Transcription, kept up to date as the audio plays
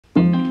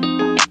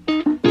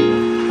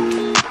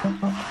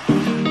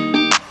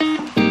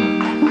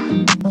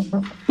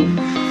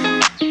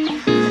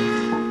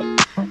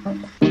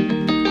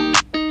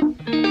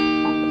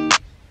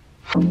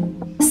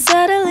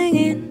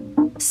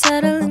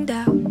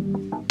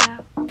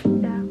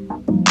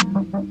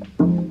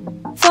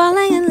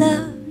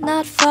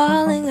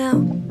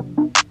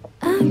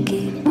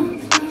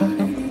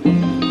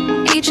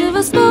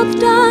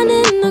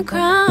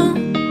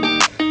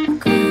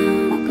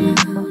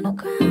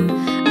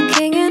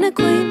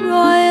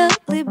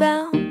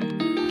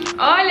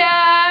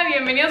Hola,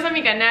 bienvenidos a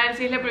mi canal.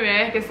 Si es la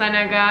primera vez que están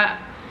acá,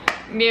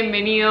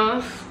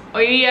 bienvenidos.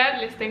 Hoy día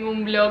les tengo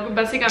un vlog,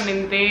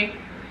 básicamente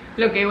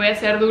lo que voy a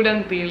hacer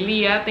durante el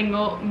día.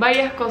 Tengo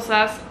varias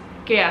cosas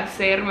que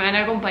hacer, me van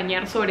a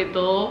acompañar sobre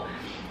todo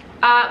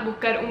a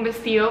buscar un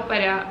vestido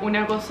para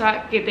una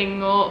cosa que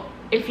tengo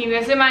el fin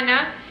de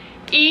semana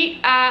y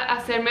a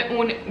hacerme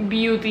un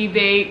beauty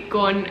day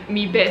con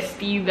mi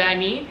bestie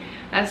Dani.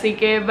 Así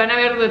que van a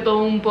ver de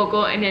todo un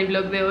poco en el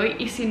vlog de hoy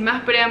y sin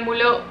más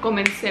preámbulo,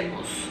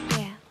 comencemos.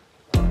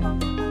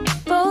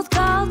 Both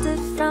called it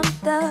from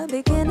the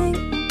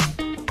beginning.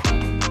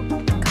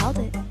 Called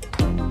it.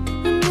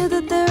 We knew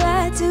that there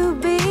had to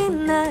be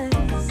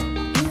us.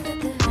 Knew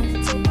that there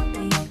had to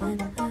be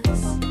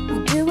us. We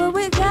do what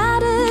we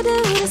gotta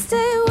do to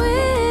stay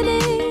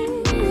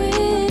winning,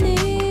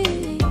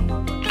 winning.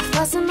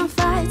 Fussing on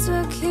fights,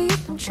 we'll keep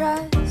and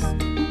trust.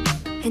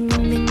 And you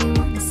make me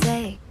wanna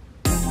say,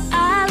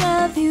 I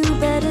love you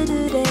better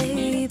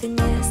today than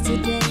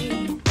yesterday.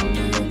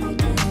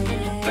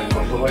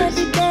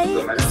 Every day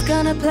is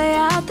gonna play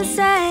out the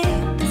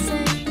same, the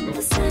same,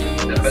 the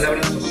same. La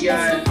palabra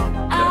social,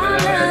 la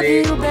palabra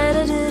de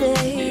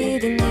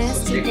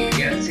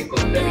quedarse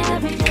con la vida.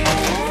 Every day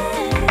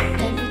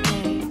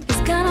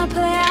is gonna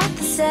play out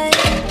the same.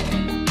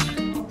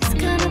 It's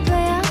gonna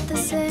play out the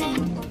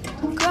same.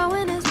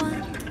 Growing as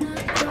one,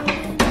 not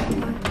growing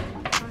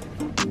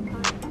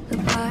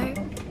apart.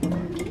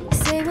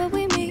 Say what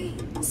we mean,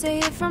 say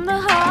it from the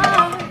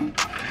heart. From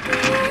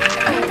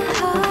the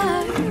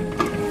heart.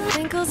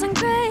 Wrinkles and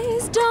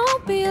grays,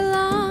 don't be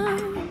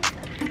alarmed,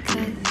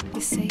 because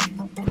you say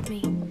with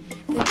me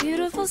the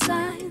beautiful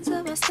signs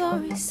of our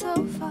story so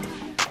far,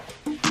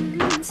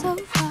 so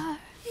far.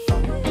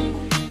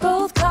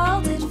 Both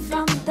called it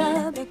from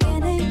the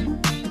beginning.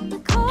 We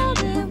called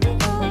it, we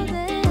called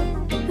it.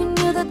 We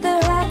knew that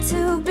there had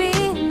to be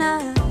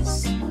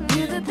us.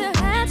 Knew that there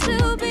had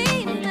to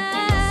be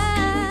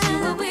us. Do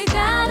what we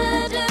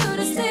gotta do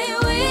to stay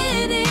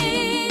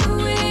winning,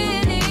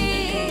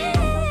 winning.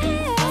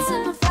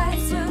 Fussing on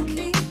fights, we'll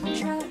keep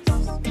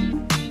trust.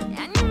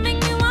 And you make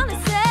me wanna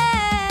say,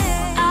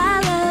 I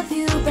love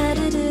you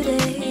better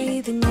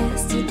today than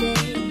yesterday.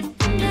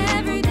 And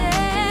every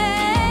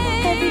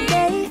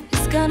day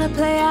is gonna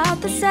play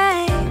out the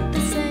same, the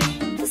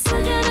same, the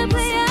same. Gonna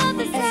play out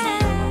the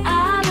same.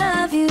 I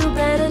love you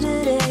better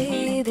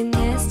today than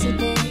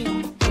yesterday.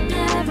 And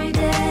every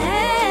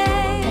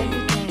day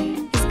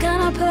is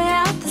gonna play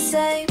out the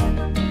same.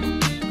 Gonna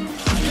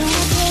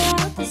play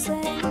out the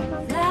same.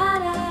 La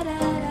da da da da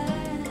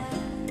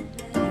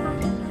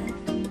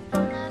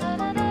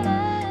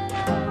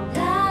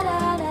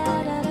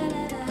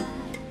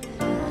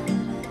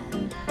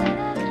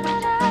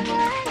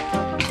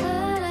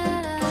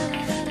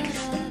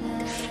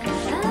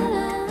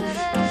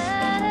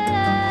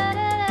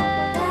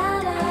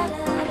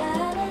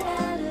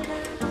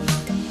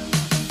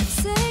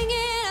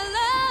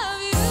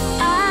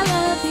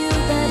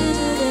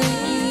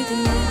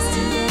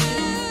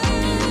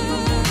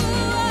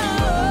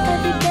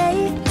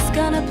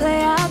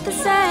play out the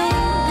same.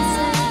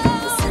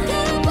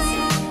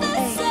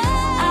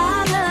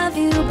 I love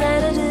you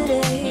better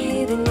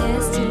today than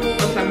yesterday.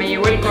 O sea, me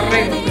llegó el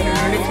correo, pero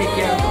no lo he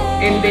chequeado.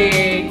 El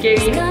de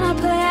Kevin. Gonna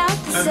play out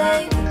the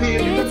same.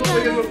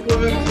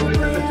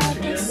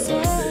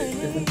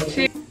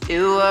 Sí.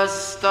 It was the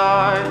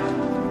start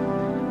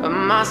of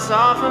my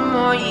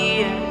sophomore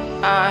year.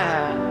 I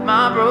had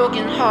my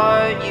broken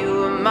heart,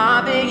 you were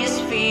my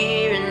biggest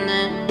fear, and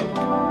then you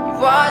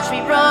watched me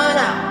run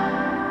out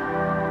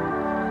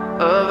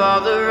of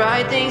all the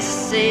right things to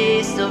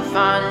say, still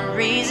finding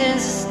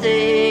reasons to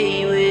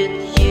stay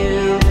with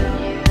you.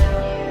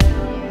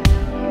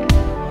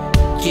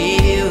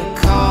 Give you a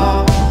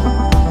call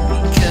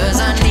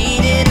because I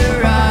needed a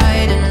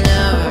ride, and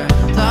never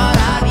thought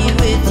I'd be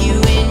with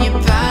you in your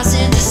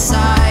passenger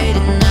side.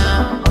 And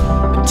now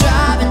we're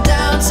driving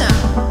downtown.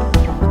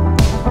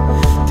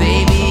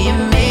 Baby, you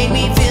make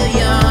me feel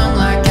young,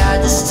 like I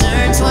just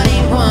turned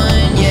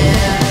 21,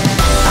 yeah.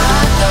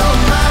 I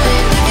don't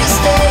mind if you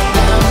stay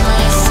by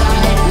my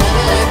side,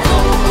 never let go.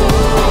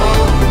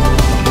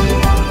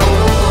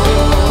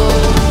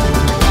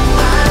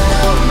 I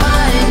don't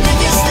mind if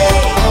you stay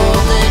all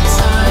the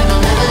time,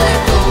 I'll never let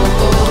go.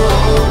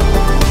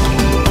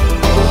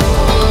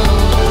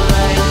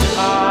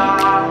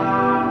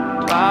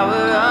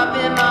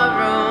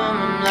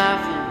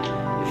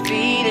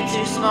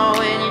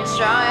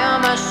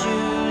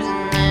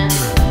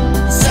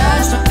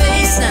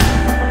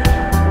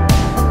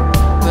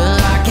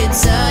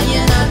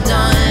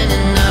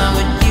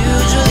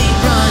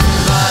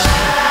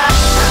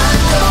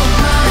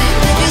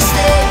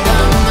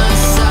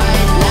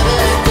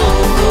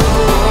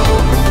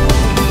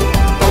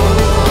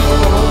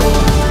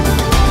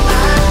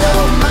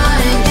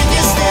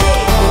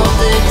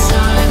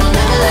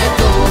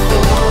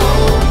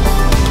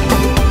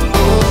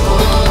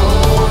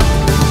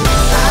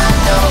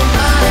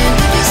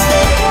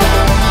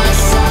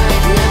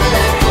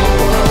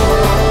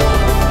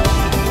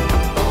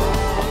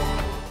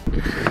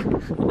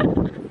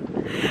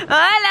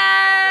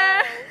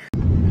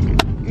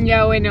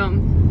 bueno,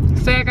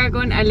 estoy acá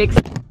con Alex.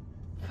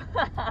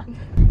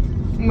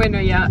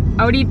 Bueno, ya,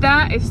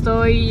 ahorita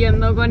estoy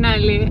yendo con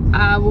Ale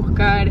a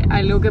buscar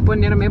algo que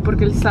ponerme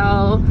porque el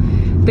sábado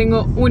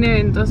tengo un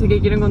evento, así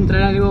que quiero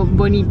encontrar algo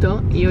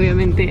bonito y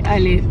obviamente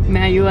Ale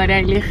me ayudará a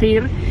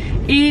elegir.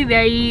 Y de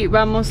ahí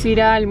vamos a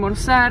ir a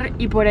almorzar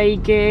y por ahí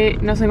que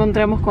nos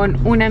encontramos con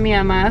una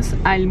amiga más,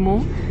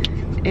 Almu.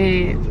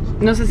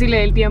 No sé si le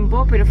dé el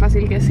tiempo, pero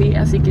fácil que sí,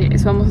 así que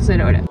eso vamos a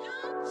hacer ahora.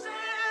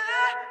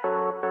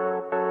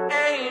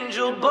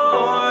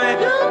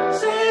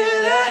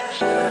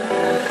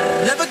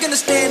 Never gonna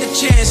stand a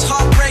chance,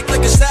 heartbreak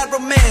like a sad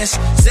romance.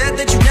 Said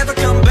that you never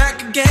come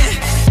back again.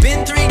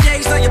 Been 3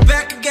 days, now you're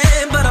back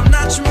again. But I'm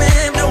not your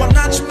man, no I'm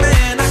not your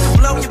man. I can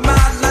blow your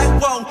mind like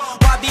whoa.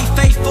 Why be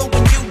faithful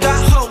when you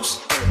got hoes?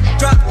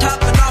 Drop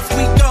top and off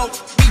we go.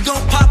 We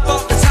gon' pop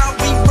off, that's how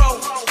we roll.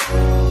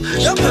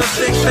 Your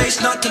perfect face,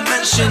 not to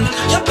mention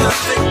your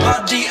perfect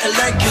body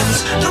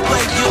elegance. The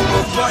way you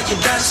move while you're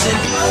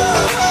dancing.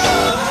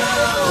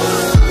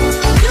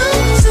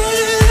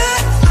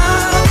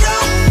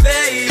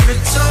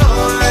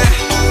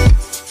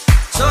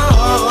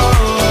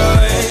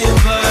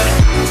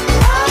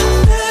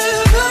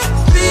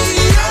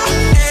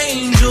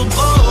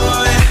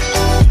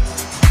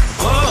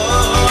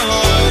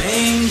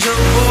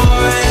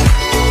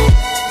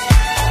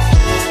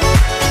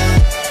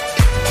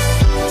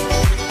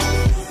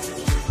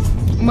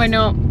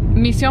 Bueno,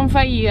 misión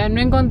fallida, no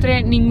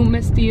encontré ningún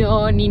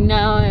vestido ni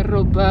nada de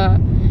ropa.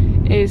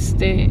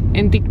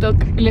 En TikTok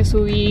le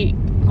subí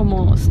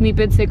como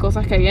snippets de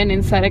cosas que habían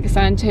en Zara que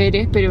estaban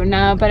chéveres, pero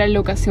nada para la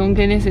ocasión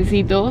que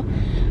necesito.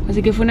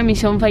 Así que fue una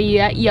misión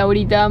fallida y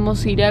ahorita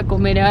vamos a ir a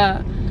comer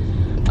a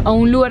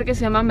un lugar que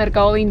se llama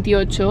Mercado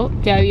 28,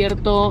 que ha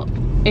abierto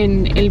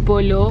en El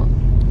Polo.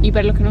 Y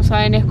para los que no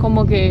saben es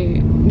como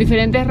que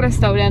diferentes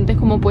restaurantes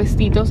como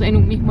puestitos en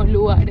un mismo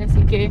lugar,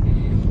 así que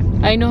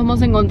ahí nos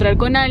vamos a encontrar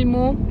con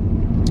Almu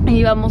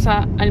y vamos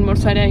a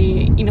almorzar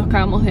ahí y nos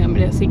cagamos de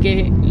hambre, así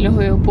que los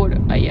veo por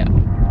allá.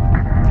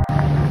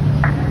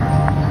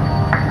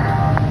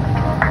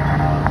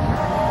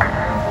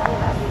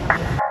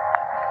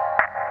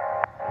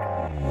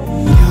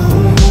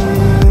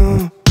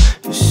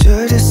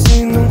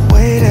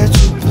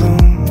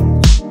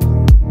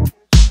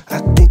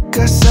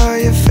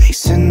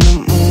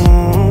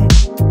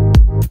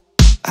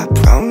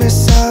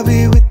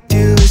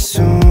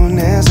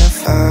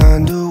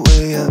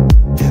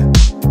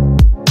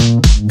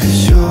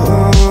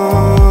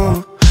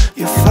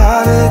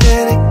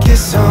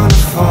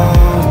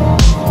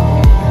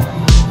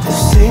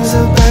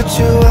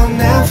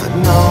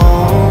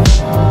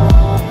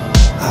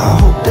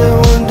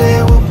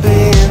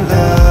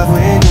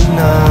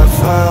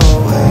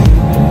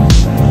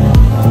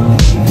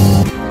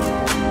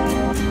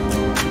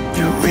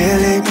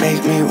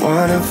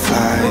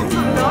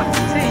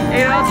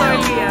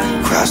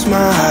 Cross my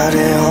heart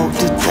and hope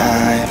to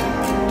die.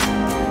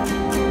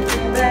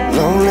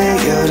 Lonely,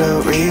 you're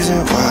the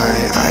reason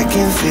why I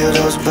can feel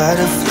those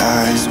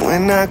butterflies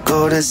when I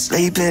go to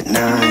sleep at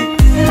night.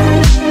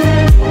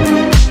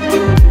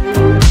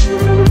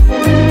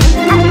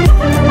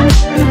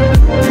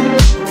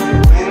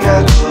 When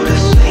I go to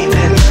sleep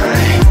at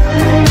night.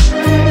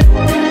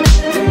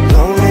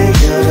 Lonely,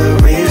 you're the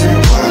reason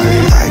why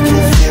I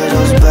can feel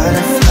those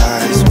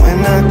butterflies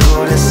when I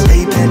go to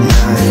sleep at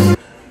night.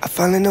 I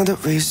finally know the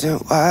reason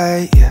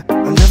why, yeah.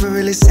 I'm never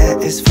really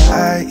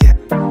satisfied, yeah.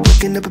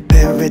 Waking up a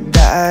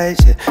paradise,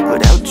 yeah,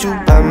 without you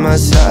by my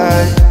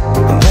side.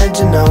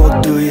 Imagine I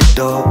walk through your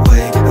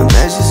doorway.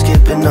 Imagine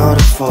skipping all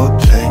the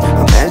foreplay.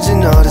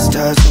 Imagine all the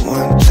stars in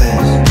one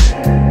place.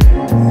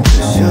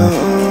 'Cause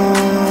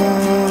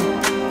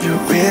you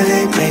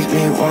really make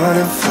me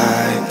wanna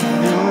fly.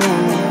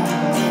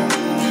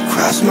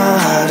 Cross my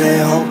heart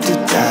and hope to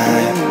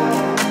die.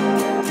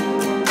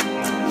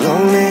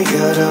 Lonely,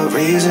 you're the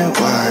reason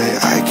why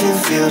I can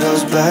feel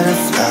those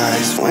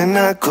butterflies when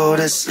I go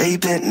to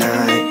sleep at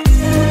night.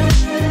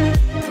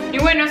 Y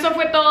bueno, eso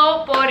fue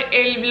todo por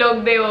el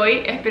vlog de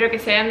hoy. Espero que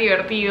se hayan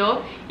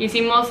divertido.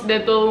 Hicimos de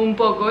todo un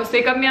poco.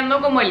 Estoy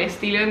cambiando como el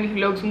estilo de mis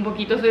vlogs un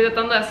poquito. Estoy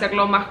tratando de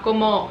hacerlo más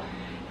como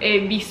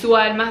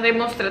visual, más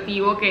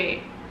demostrativo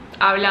que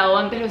hablado.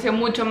 Antes lo hacía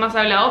mucho más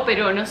hablado,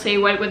 pero no sé,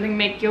 igual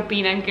cuéntenme qué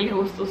opinan, qué les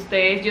gusta a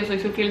ustedes. Yo soy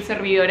su fiel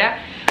servidora.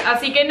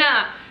 Así que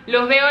nada,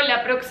 los veo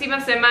la próxima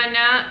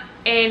semana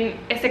en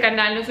este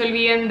canal. No se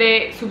olviden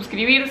de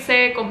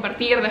suscribirse,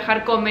 compartir,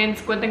 dejar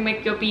comments, cuéntenme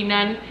qué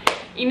opinan.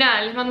 Y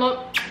nada, les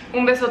mando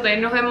un besote.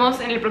 Nos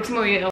vemos en el próximo video.